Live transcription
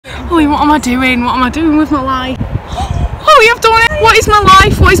Holly, what am I doing? What am I doing with my life? Holly, I've done it! What is my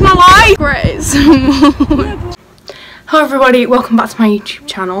life? What is my life? Great. Hello everybody, welcome back to my YouTube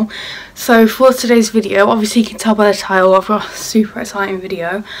channel. So for today's video, obviously you can tell by the title, I've got a super exciting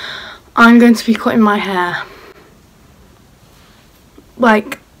video. I'm going to be cutting my hair.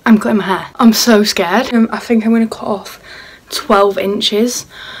 Like, I'm cutting my hair. I'm so scared. I think I'm going to cut off 12 inches.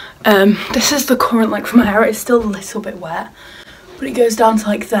 This is the current length of my hair. It's still a little bit wet, but it goes down to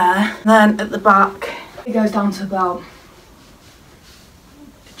like there. Then at the back, it goes down to about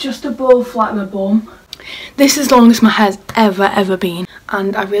just above like my bum. This is the longest my hair's ever been,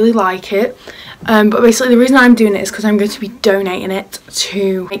 and I really like it. But basically the reason I'm doing it is because I'm going to be donating it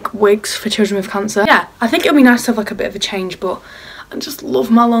to make wigs for children with cancer. Yeah, I think it'll be nice to have like a bit of a change, but I just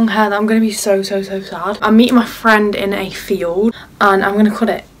love my long hair that I'm going to be so sad. I'm meeting my friend in a field and I'm going to cut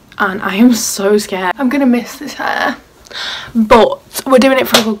it, and I am so scared. I'm going to miss this hair. But we're doing it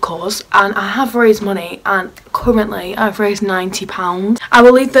for a good cause, and I have raised money, and currently I've raised £90. I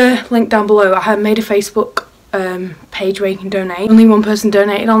will leave the link down below. I have made a Facebook page where you can donate. Only one person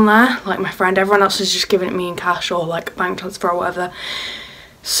donated on there, like my friend. Everyone else is just giving it me in cash or like bank transfer or whatever.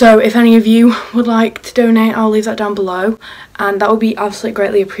 So if any of you would like to donate, I'll leave that down below, and that would be absolutely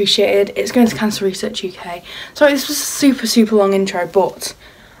greatly appreciated. It's going to Cancer Research UK. Sorry, this was a super long intro, but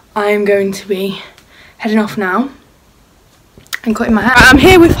I am going to be heading off now and cutting my hair. I'm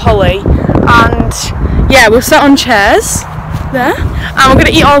here with Holly, and yeah, we're sat on chairs there, and we're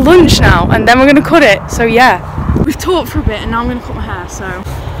gonna eat our lunch now, and then we're gonna cut it. So yeah, we've talked for a bit, and now I'm gonna cut my hair. So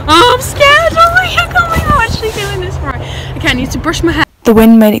I'm scared. Holly, I can't believe I'm actually doing this right. Okay, I need to brush my hair. The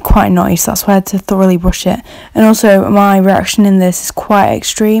wind made it quite nice, that's why I had to thoroughly brush it. And also my reaction in this is quite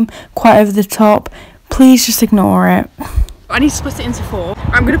extreme, quite over the top. Please just ignore it. I need to split it into 4.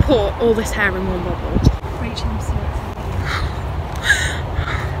 I'm gonna put all this hair in one bubble. Rachel, I'm so excited.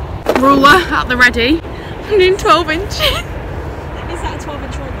 Ruler at the ready. I'm doing 12 inches. Is that a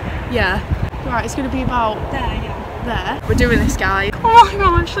 12-inch ruler? Yeah. Right, it's going to be about there, yeah. There. We're doing this, guys. Oh my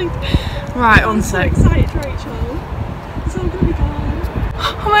god, actually. Right, on sec. I'm so excited, Rachel. It's all going to be good.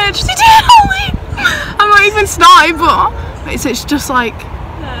 I might actually do it, Holly. I'm not even started, but it's just like,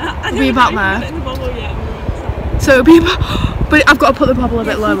 it'll be about there. In the bubble yet. So it'll be about, but I've got to put the bubble a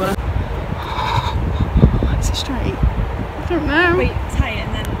bit lower. Is it straight? I don't know. Wait, tie it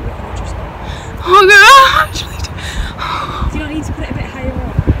and then we can adjust it. Oh no, actually. Do you not need to put it a bit higher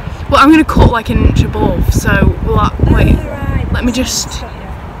up? Well, I'm going to cut like an inch above, so wait, right. let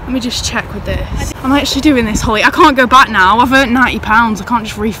me just check with this. I'm actually doing this, Holly. I can't go back now. I've earned £90. I can't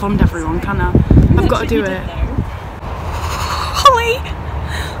just refund everyone, can I? I've got to do it. Holly!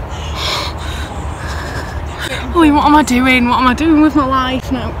 Holly, what am I doing? What am I doing with my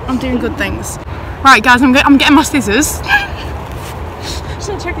life? No, I'm doing good things. Right, guys, I'm getting my scissors.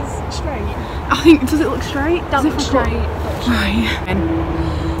 Should I check it's straight? I think, does it look straight? That looks straight. Right.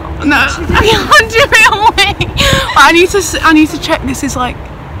 No, I can't do it, Holly. I need to check this is like,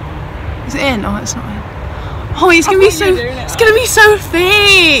 is it in? Oh, it's not in. Holly, it's gonna be so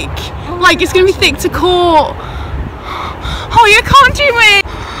thick. Oh, like it's gonna be thick to cut. Holly, I can't do it.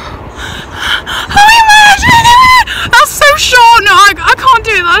 Holly, imagine it. That's so short. No, I can't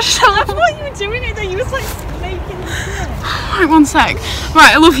do it. That's short. I thought you were doing it. Then you was like making it. Right, one sec.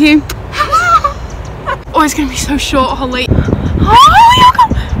 Right, I love you. Oh, it's gonna be so short, Holly. Oh, Holly, I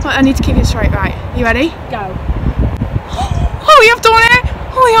can't. Right, I need to keep it straight. Right, you ready? Go. Holly, I've done it.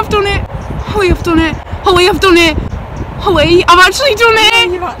 Holly, I've done it. Holly, I've done it. Holly, I've done it. Holly, I've actually done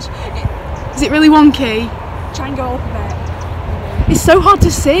it. You've actually. Is it really wonky? Try and go up a bit. It's so hard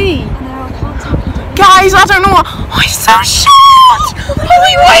to see. I know, I can't tell you. Guys, I don't know what. Oh, it's so short.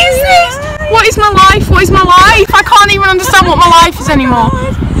 Holly, what is this? What is my life? What is my life? I can't even understand what my life is anymore.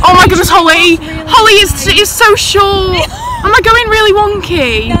 Oh my goodness, Holly. Holly, it's so short. Am I going really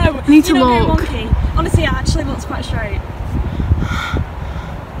wonky? No, I need to look. Honestly, it actually looks quite straight.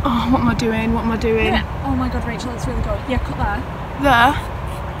 Oh, what am I doing? What am I doing? Yeah. Oh my god, Rachel, that's really good. Yeah, cut there. There.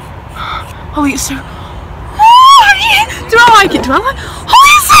 Holly, it's so. Oh, do I like it? Do I like?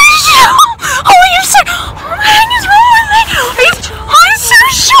 Holly, it's so short. Holly, you're so. What the heck is wrong with me? It's so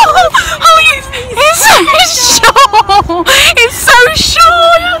short. Holly, it's so short. It's so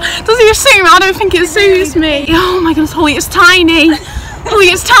short. Does it suit me? I don't think it suits me. Oh my goodness, Holly, it's tiny.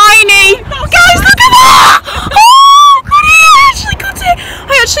 Holly, it's tiny. Guys, look at that. Oh, goody, I actually cut it.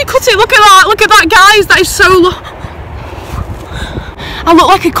 I actually cut it. Look at that. Look at that, guys. That is so I look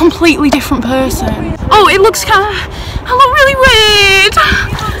like a completely different person. Oh, it looks kind of. I look really weird.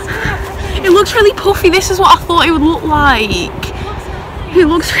 It looks really puffy. This is what I thought it would look like. It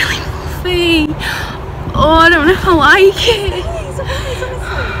looks really puffy. Oh, I don't know if I like it.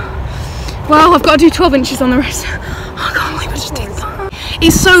 Well, I've got to do 12 inches on the wrist. I can't believe I just did that.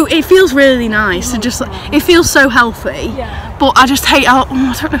 It feels really nice. It feels so healthy. Yeah. But I just hate how,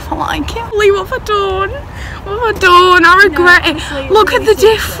 I don't know if I like it. What have I done? What have I done? I regret it. Honestly, Look at the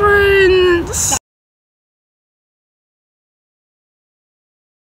difference.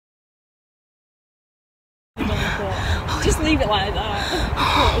 Just leave it like that.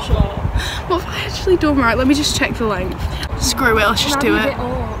 Cut it short. What have I actually done right? Let me just check the length. Screw it, let's just do it.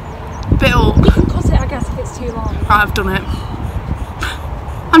 Bit up. You can cut it, I guess, if it's too long. Right, I've done it.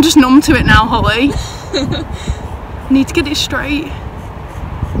 I'm just numb to it now, Holly. Need to get it straight.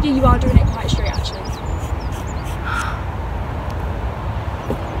 Yeah, you are doing it quite straight, actually.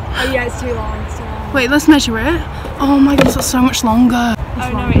 Oh yeah, it's too long. It's too long. Wait, let's measure it. Oh my goodness, that's so much longer. Oh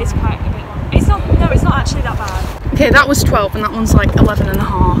no, it is quite a bit long. It's not. No, it's not actually that bad. Okay, that was 12 and that one's like 11 and a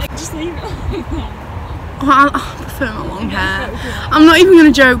half. Just leave it like that. Oh, I prefer my long hair. I'm not even going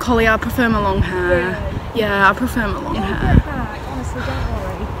to joke, Holly, I prefer my long hair. Really? Yeah, I prefer my long Get hair. it back, honestly, don't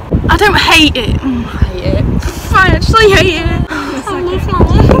worry. I don't hate it. I hate it. I actually hate it. I love my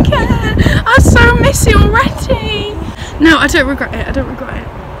long hair. I so miss it already. No, I don't regret it. I don't regret it.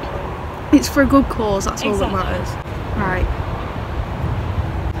 It's for a good cause, that's all that matters. Right.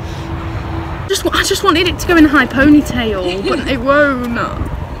 I just wanted it to go in a high ponytail, but it won't.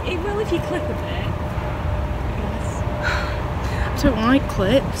 It will if you clip a bit. I don't like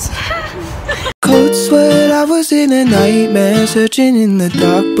clips. Cold sweat, I was in a nightmare, searching in the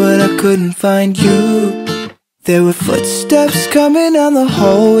dark, but I couldn't find you. There were footsteps coming down the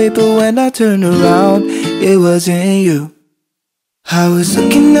hallway, but when I turned around, it wasn't you. I was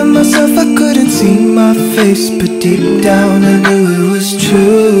looking at myself, I couldn't see my face, but deep down I knew it was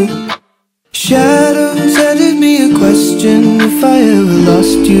true. Shadows handed me a question: if I ever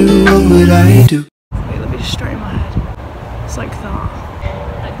lost you, what would I do? Wait, let me just straighten my head. It's like that.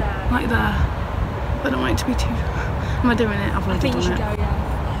 Like that. Like there. I don't want it to be too... Am I doing it? I've I already think you done should it. go, yeah.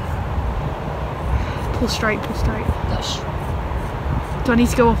 Pull straight, pull straight. Gosh. Do I need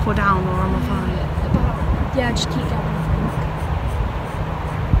to go up or down, or am I fine? Yeah, just keep going, I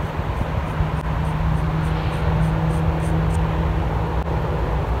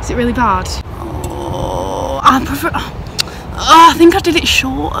Is it really bad? Oh, I prefer... Oh, I think I did it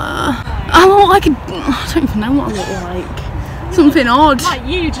shorter. I look like a... I don't even know what I look like. Something odd. think. Like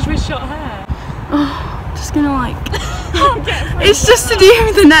you, just with short hair. Oh, just gonna like... It's just to do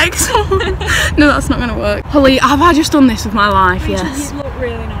with the next one. No, that's not gonna work. Holly, have I just done this with my life? Rachel, Yes. you look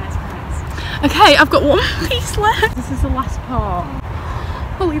really nice, guys. Okay, I've got one piece left. This is the last part.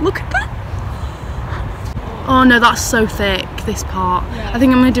 Holly, look at that. Oh no, that's so thick, this part. Yeah. I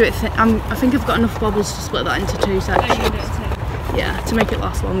think I'm going to do it thick. I think I've got enough bobbles to split that into two sections. Oh, you do it too. Yeah, to make it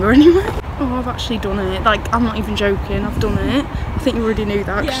last longer anyway. Oh, I've actually done it. Like, I'm not even joking, I've done it. I think you already knew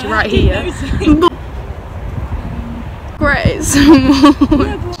that because you're right here. But regret it so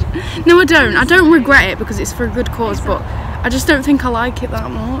much. No, I don't. I don't regret it because it's for a good cause, but I just don't think I like it that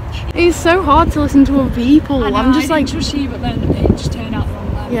much. It's so hard to listen to other people. I know, I'm just I like... didn't trust you, but then it just turned out the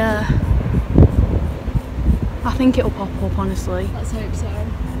wrong way. Yeah. I think it'll pop up, honestly. Let's hope so.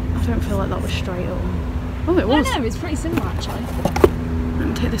 I don't feel like that was straight up. Oh, it was. No, it's pretty similar actually. Let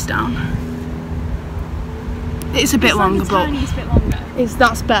me take this down. It's a bit longer, but Tiniest bit longer.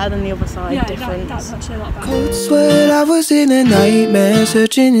 that's better than the other side. Yeah, difference. that's actually a lot better. Cold sweat, I was in a nightmare,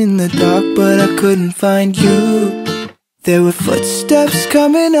 searching in the dark, but I couldn't find you. There were footsteps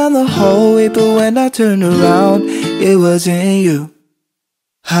coming down the hallway, but when I turned around, it wasn't you.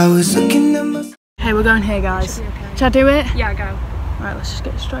 I was looking at myself. Hey, we're going here, guys. Should be okay. Should I do it? Yeah, go. Right, let's just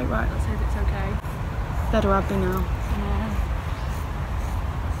get it straight. Right, Let's hope it's okay. better have me now.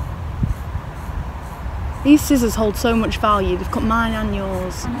 I These scissors hold so much value. They've cut mine and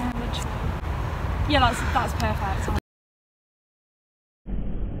yours. know, literally. Yeah, that's perfect.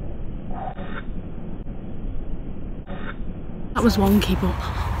 That was wonky, but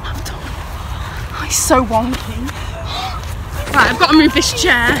I've done. Oh, it's so wonky. Right, I've got to move this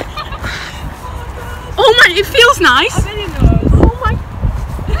chair. Oh my, it feels nice. I bet it does. Oh my.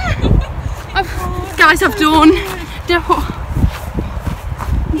 Guys, I've done. It's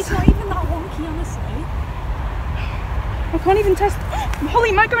not even that wonky, honestly. I can't even test. Holly,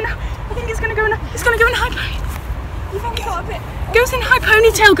 it might go in. I think it's gonna go in. It's gonna go in high ponytail. You've only got a bit. It goes in high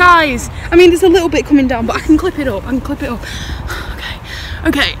ponytail, guys. I mean, there's a little bit coming down, but I can clip it up. Okay.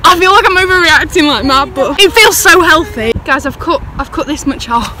 Okay. I feel like I'm overreacting like mad, but it feels so healthy, guys. I've cut this much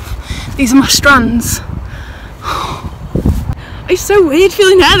off. These are my strands. It's so weird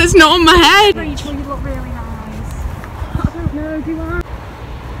feeling hair that's not on my head. Rachel, you look really nice. I don't know. Do I?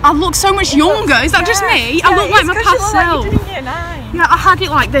 I look so much younger. Is that just me? I look like my it's 'cause past you look like self. you, didn't you? really nice. Yeah, I had it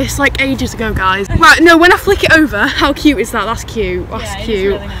like this like ages ago, guys. Right, no, when I flick it over, how cute is that? That's cute. That's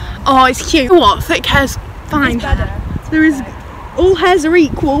cute. Really nice. Oh, it's cute. You know what? Thick hair's fine. There is, all hairs are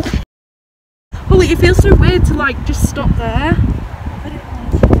equal. Holy, it feels so weird to like just stop there.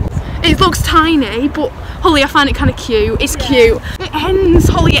 It looks tiny, but Holly, I find it kind of cute. It's cute. It ends,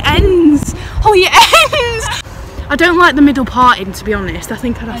 Holly, it ends. Holly, it ends. I don't like the middle parting, to be honest. I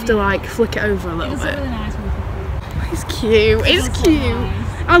think I'd have to like flick it over a little bit. Really nice. It's cute. It's cute.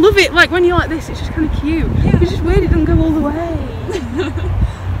 Nice. I love it. Like when you're like this, it's just kind of cute. Yeah. It's just weird. It doesn't go all the way.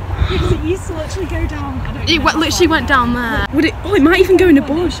 Because it used to literally go down. It literally went down there. Would it? Oh, it might even go in a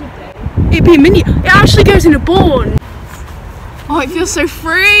bun. It'd be a mini. It actually goes in a bun. Oh, it feels so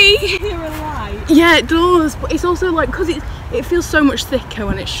free. Yeah, it does. But it's also like because it feels so much thicker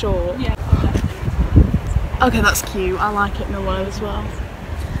when it's short. Yeah. Okay, that's cute. I like it in a way as well.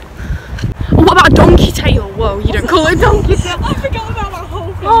 Oh, what about a donkey tail? Whoa, you don't call it a donkey tail. I forgot about that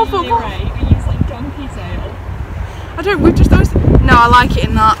whole thing. Oh, but you're right. We use like donkey tail. I don't. We've just always. No, I like it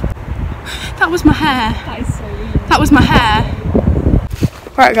in that. That was my hair. That is so weird. That was my hair.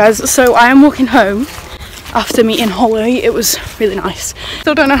 Right, guys. So I am walking home after meeting Holly. It was really nice.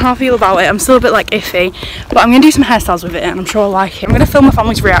 Still don't know how I feel about it. I'm still a bit like iffy, but I'm gonna do some hairstyles with it and I'm sure I'll like it. I'm gonna film my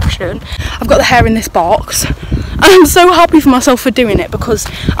family's reaction. I've got the hair in this box and I'm so happy for myself for doing it because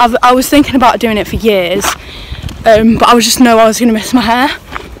I was thinking about doing it for years, but I was just know I was gonna miss my hair.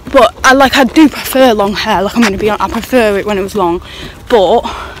 But I do prefer long hair. Like I'm gonna be honest, I prefer it when it was long, but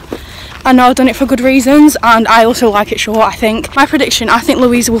I know I've done it for good reasons and I also like it short. I think my prediction, I think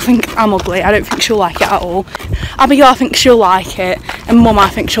Louisa will think I'm ugly. I don't think she'll like it at all. Abigail, I think she'll like it, and Mum, I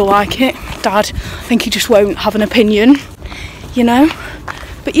think she'll like it. Dad, I think he just won't have an opinion, you know.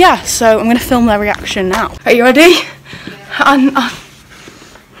 But yeah, so I'm gonna film their reaction now. Are you ready? Yeah.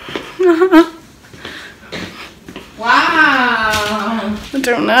 Wow. I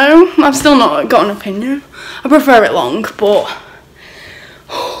don't know. I've still not got an opinion. I prefer it long, but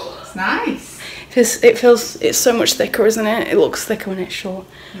it's nice. It's so much thicker, isn't it? It looks thicker when it's short.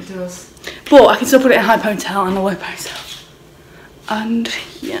 It does. But I can still put it in a high ponytail and a low ponytail. And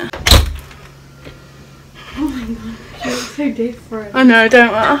yeah. Oh my god, you look so different. I know,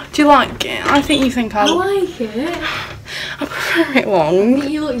 don't I? Do you like it? I think you think I like it. I prefer it long. I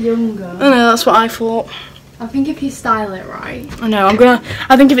think you look younger. I know, that's what I thought. I think if you style it right. I know,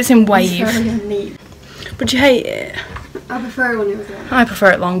 I think if it's in wave. It's very neat. But do you hate it? I prefer it when it was long. I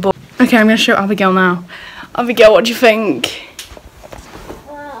prefer it long, but okay, I'm going to show Abigail now. Abigail, what do you think?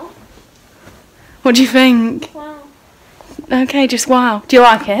 Wow. What do you think? Wow. Okay, just wow. Do you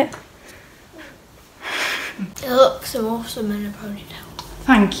like it? It looks so awesome in a ponytail.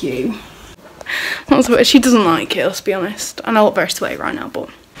 Thank you. That's what she doesn't like it, let's be honest. And I look very sweaty right now,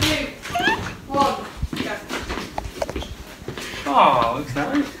 but 2, 1, go. Oh, looks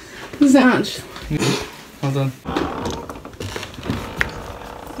nice. Does it actually? Well done. I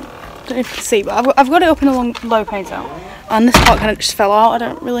don't know if you can see, but I've got it up in a low ponytail, and this part kind of just fell out. I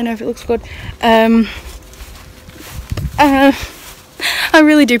don't really know if it looks good. I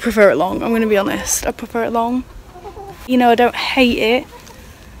really do prefer it long. I'm going to be honest. I prefer it long. You know, I don't hate it.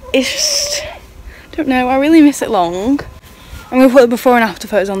 It's just, I don't know. I really miss it long. I'm going to put the before and after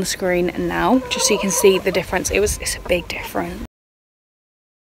photos on the screen now, just so you can see the difference. It's a big difference.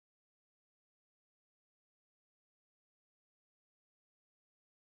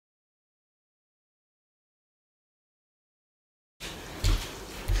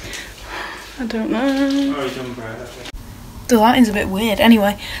 I don't know. The lighting's a bit weird.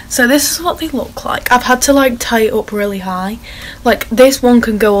 Anyway, so this is what they look like. I've had to like tie it up really high. Like this one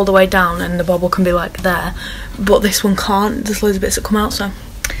can go all the way down and the bobble can be like there, but this one can't. There's loads of bits that come out, so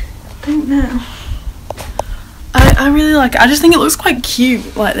I don't know. I really like it. I just think it looks quite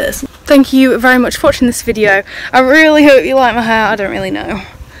cute like this. Thank you very much for watching this video. I really hope you like my hair. I don't really know.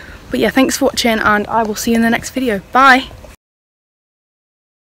 But yeah, thanks for watching and I will see you in the next video. Bye!